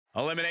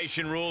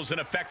Elimination rules in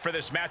effect for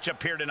this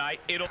matchup here tonight.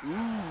 It'll...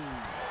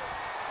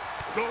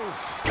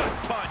 Oof.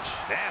 Gut punch.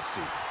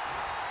 Nasty.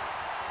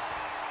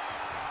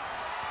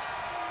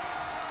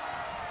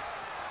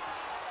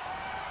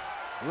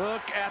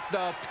 Look at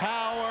the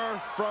power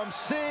from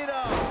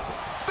Cena.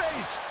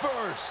 Face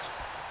first.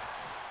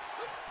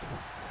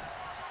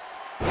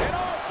 An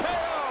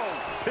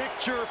RKO.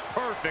 Picture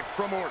perfect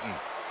from Orton.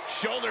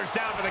 Shoulders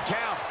down for the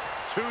count.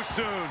 Too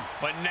soon.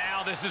 But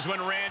now this is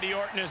when Randy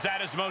Orton is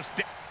at his most...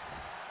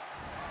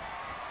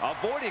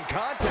 Avoiding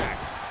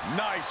contact.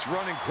 Nice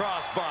running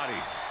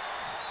crossbody.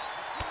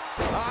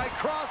 High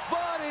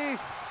crossbody.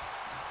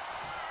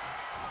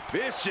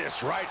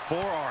 Vicious right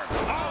forearm.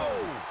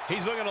 Oh!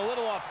 He's looking a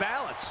little off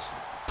balance.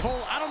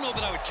 Cole, I don't know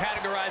that I would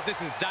categorize this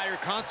as dire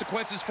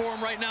consequences for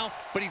him right now,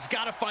 but he's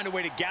got to find a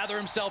way to gather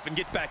himself and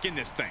get back in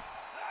this thing.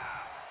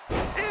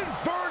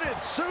 Inverted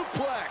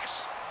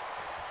suplex.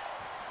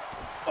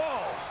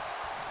 Oh.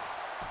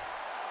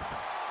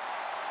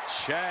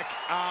 Check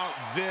out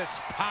this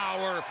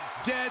power.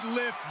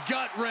 Deadlift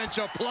gut wrench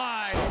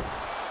applied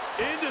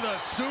into the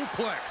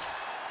suplex.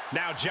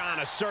 Now John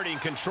asserting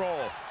control.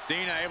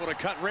 Cena able to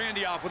cut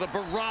Randy off with a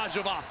barrage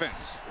of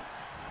offense.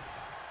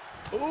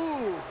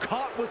 Ooh,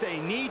 caught with a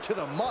knee to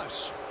the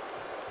mush.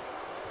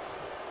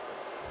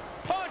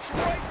 Punch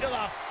right to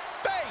the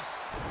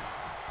face.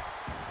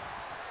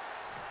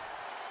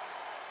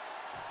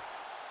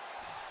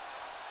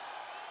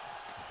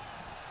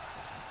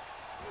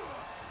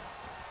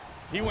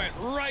 He went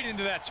right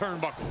into that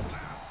turnbuckle.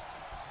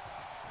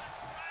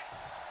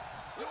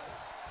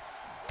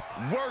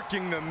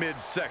 Working the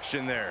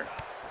midsection there.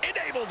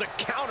 Enabled to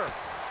counter.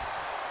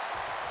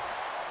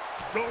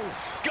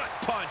 Oof. Gut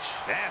punch.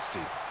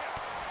 Nasty.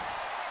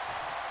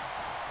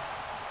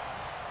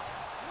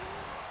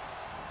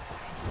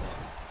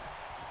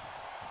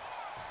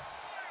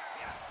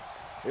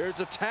 Here's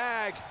a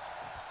tag.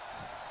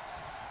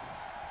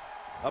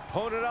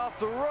 Opponent off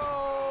the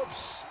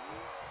ropes.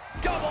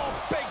 Double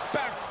big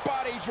back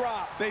body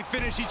drop. They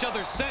finish each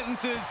other's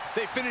sentences.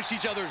 They finish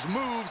each other's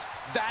moves.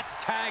 That's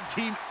tag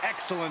team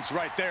excellence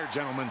right there,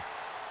 gentlemen.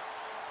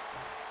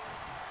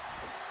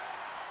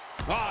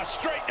 Ah,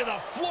 straight to the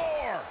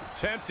floor.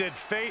 Tempted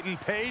fate and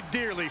paid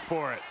dearly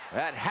for it.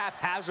 That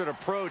haphazard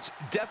approach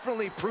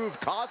definitely proved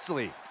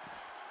costly.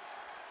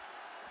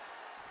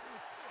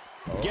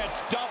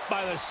 Gets dumped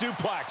by the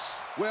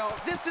suplex. Well,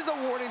 this is a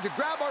warning to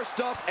grab our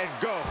stuff and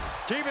go.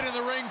 Keep it in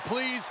the ring,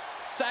 please.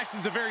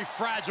 Saxton's a very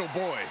fragile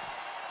boy.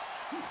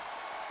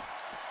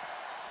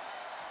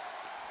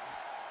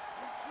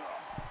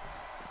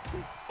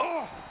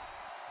 Oh!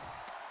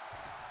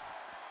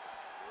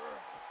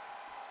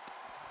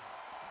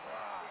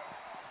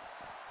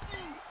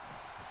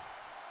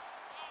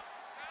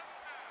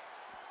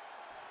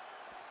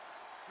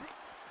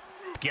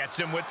 Gets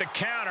him with the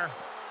counter.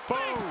 Boom!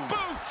 Big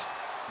boot!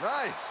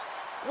 Nice.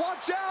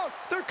 Watch out!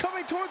 They're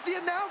coming towards the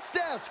announce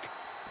desk.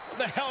 What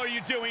the hell are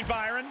you doing,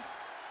 Byron?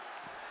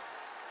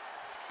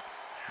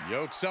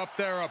 Yokes up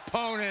their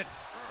opponent.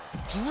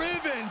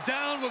 Driven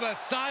down with a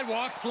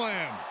sidewalk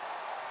slam.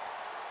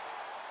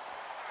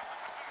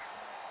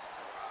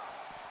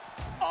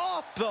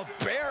 Off the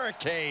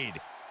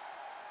barricade.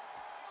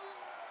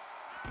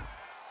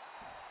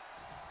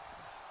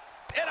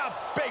 And a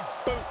big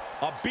boot.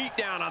 A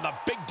beatdown on the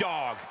big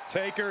dog.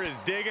 Taker is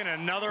digging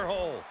another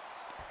hole.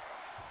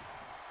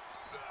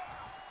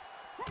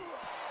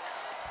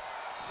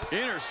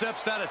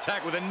 Intercepts that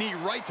attack with a knee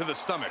right to the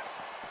stomach.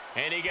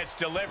 And he gets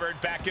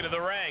delivered back into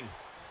the ring.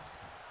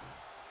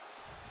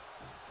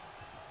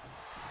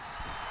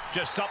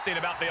 Just something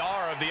about the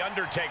aura of the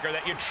Undertaker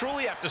that you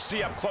truly have to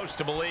see up close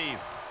to believe.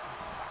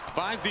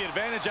 Finds the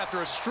advantage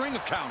after a string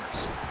of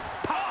counters.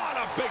 Ah, and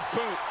a big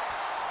boot.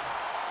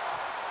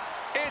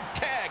 And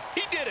tag.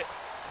 He did it.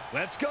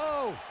 Let's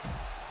go.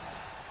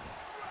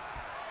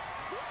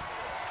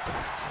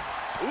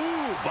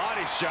 Ooh,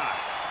 body shot.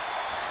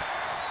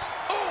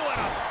 Ooh, and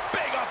a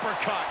big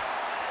uppercut.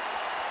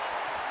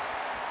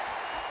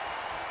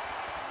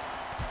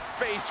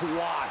 Face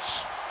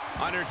wash.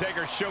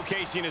 Undertaker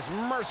showcasing his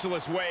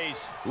merciless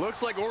ways.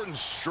 Looks like Orton's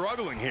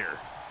struggling here.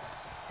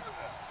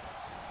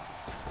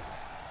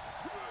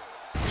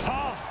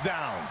 Toss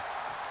down.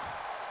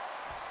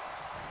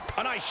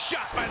 A nice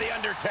shot by the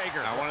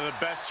Undertaker. Now one of the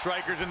best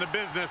strikers in the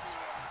business.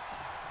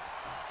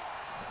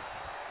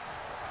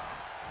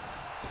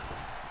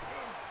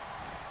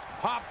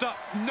 Popped up.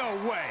 No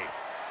way.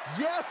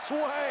 Yes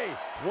way.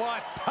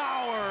 What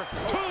power.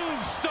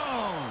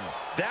 Tombstone.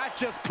 That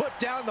just put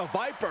down the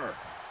Viper.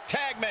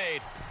 Tag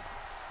made.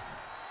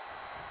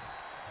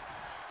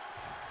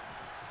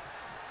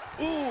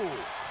 Ooh.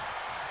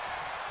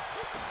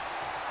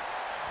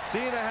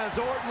 Cena has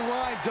Orton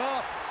lined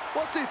up.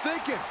 What's he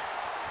thinking?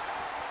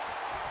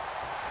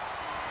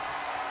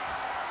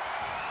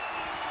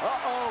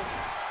 Uh-oh.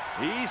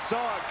 He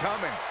saw it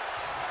coming.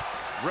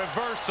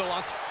 Reversal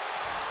on...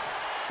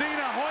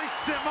 Cena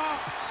hoists him up.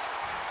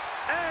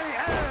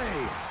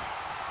 AA.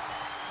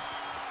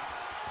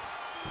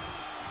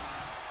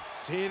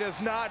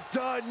 Cena's not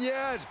done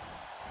yet.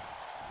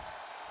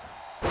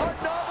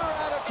 Another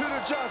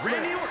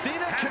adjustment.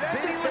 Cena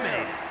connected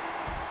there.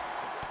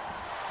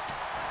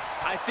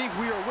 I think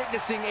we are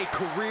witnessing a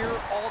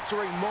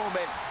career-altering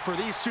moment for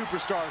these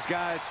superstars,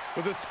 guys.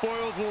 But the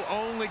spoils will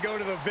only go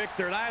to the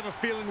victor, and I have a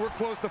feeling we're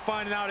close to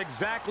finding out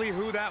exactly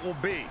who that will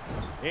be.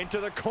 Into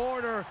the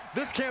corner.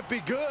 This can't be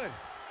good.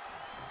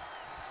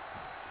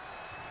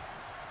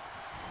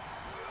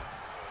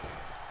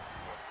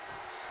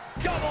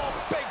 Double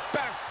big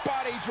back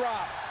body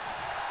drop.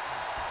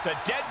 The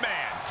dead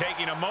man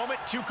taking a moment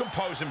to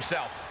compose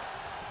himself.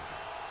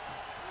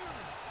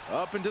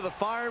 Up into the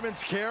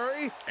fireman's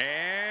carry.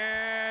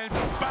 And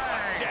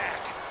bang! Jack.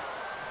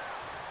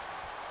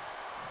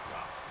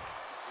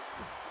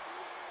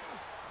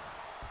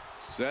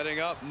 Setting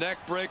up neck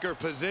breaker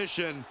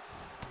position.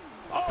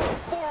 Oh,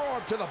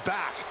 forearm to the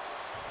back.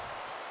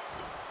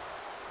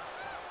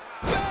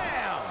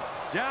 Bam!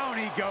 Down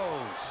he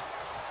goes.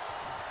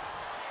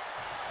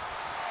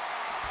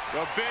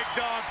 The big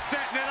dog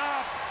setting it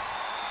up.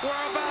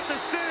 We're about to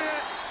see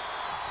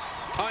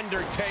it.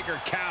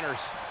 Undertaker counters.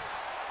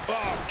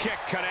 Oh, kick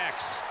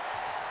connects.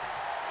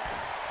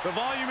 The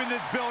volume in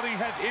this building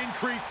has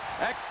increased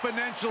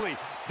exponentially.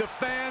 The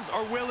fans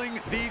are willing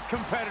these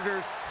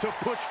competitors to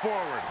push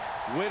forward.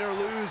 Win or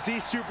lose,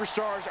 these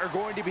superstars are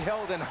going to be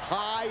held in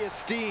high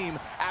esteem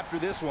after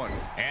this one.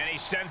 And he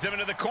sends him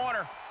into the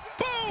corner.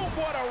 Boom!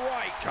 What a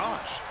right.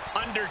 Gosh.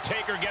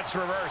 Undertaker gets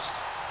reversed.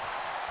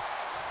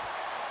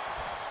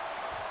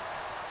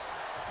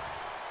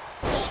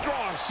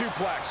 Strong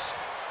suplex.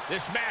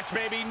 This match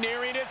may be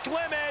nearing its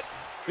limit.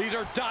 These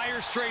are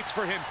dire straits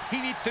for him. He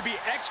needs to be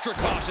extra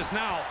cautious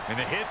now. And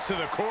the hits to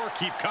the core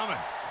keep coming.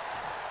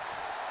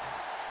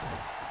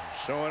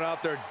 Showing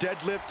out their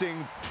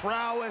deadlifting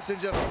prowess and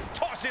just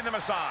Tossing them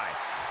aside.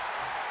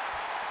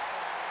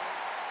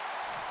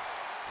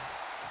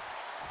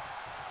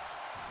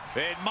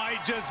 It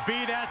might just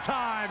be that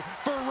time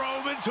for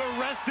Roman to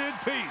rest in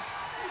peace.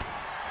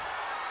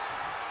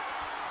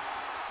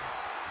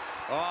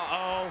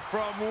 Uh-oh,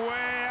 from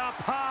way up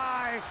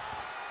high.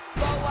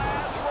 the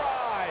last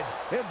ride.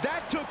 And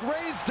that took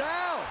Reigns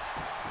down.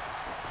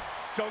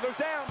 Shoulders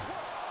down.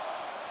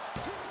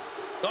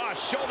 Oh,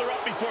 shoulder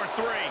up before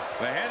 3.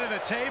 The head of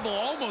the table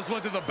almost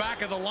went to the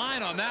back of the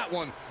line on that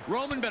one.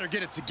 Roman better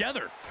get it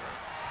together.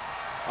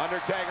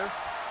 Undertaker.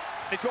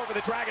 He's going for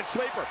the Dragon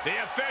Sleeper.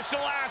 The official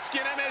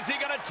asking him, is he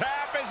going to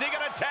tap? Is he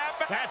going to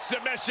tap? That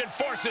submission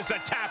forces the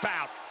tap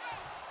out.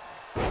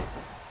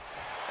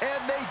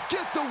 And they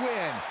get the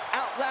win.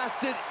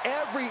 Outlasted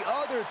every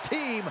other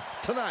team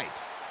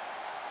tonight.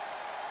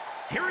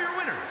 Here are your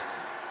winners,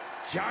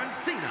 John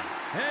Cena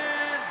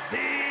and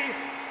The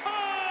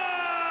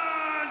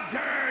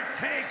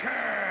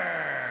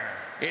Undertaker.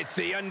 It's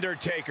The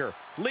Undertaker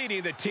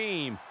leading the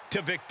team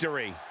to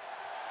victory.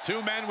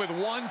 Two men with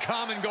one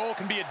common goal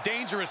can be a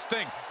dangerous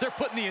thing. They're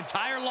putting the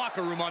entire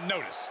locker room on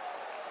notice.